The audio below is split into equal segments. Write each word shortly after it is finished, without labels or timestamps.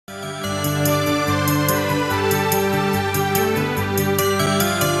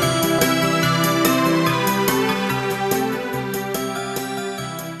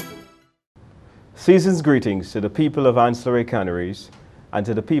Season's greetings to the people of Anse, Canaries, and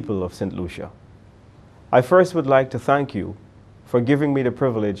to the people of St. Lucia. I first would like to thank you for giving me the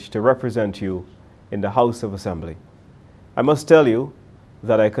privilege to represent you in the House of Assembly. I must tell you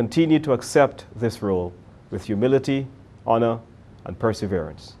that I continue to accept this role with humility, honor, and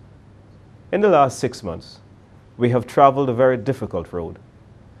perseverance. In the last 6 months, we have traveled a very difficult road.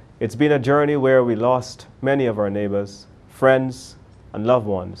 It's been a journey where we lost many of our neighbors, friends, and loved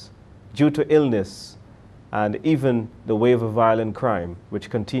ones due to illness and even the wave of violent crime which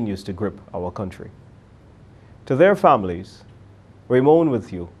continues to grip our country. To their families, we mourn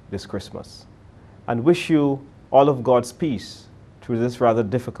with you this Christmas and wish you all of God's peace through this rather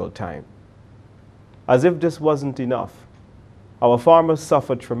difficult time. As if this wasn't enough, our farmers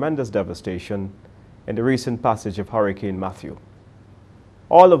suffered tremendous devastation in the recent passage of Hurricane Matthew.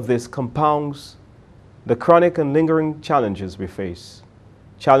 All of this compounds the chronic and lingering challenges we face,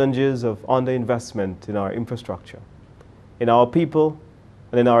 challenges of underinvestment in our infrastructure, in our people,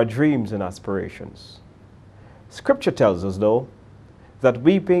 and in our dreams and aspirations. Scripture tells us, though, that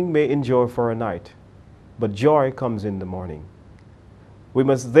weeping may endure for a night, but joy comes in the morning. We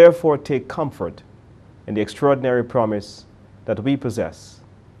must therefore take comfort in the extraordinary promise that we possess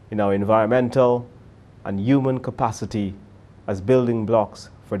in our environmental and human capacity as building blocks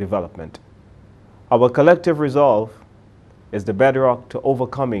for development. Our collective resolve is the bedrock to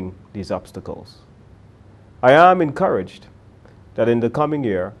overcoming these obstacles. I am encouraged that in the coming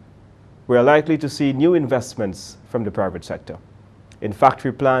year, we are likely to see new investments from the private sector in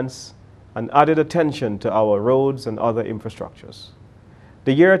factory plants and added attention to our roads and other infrastructures.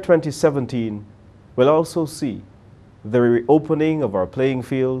 The year 2017 will also see the reopening of our playing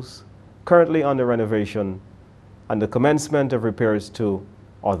fields currently under renovation and the commencement of repairs to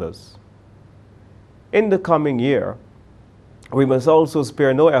others. In the coming year, we must also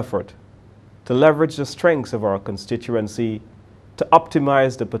spare no effort to leverage the strengths of our constituency to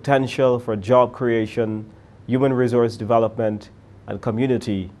optimize the potential for job creation, human resource development, and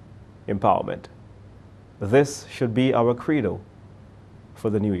community empowerment. This should be our credo for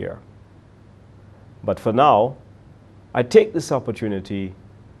the new year. But for now, I take this opportunity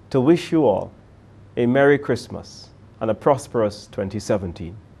to wish you all a Merry Christmas and a prosperous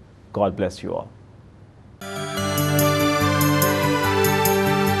 2017. God bless you all.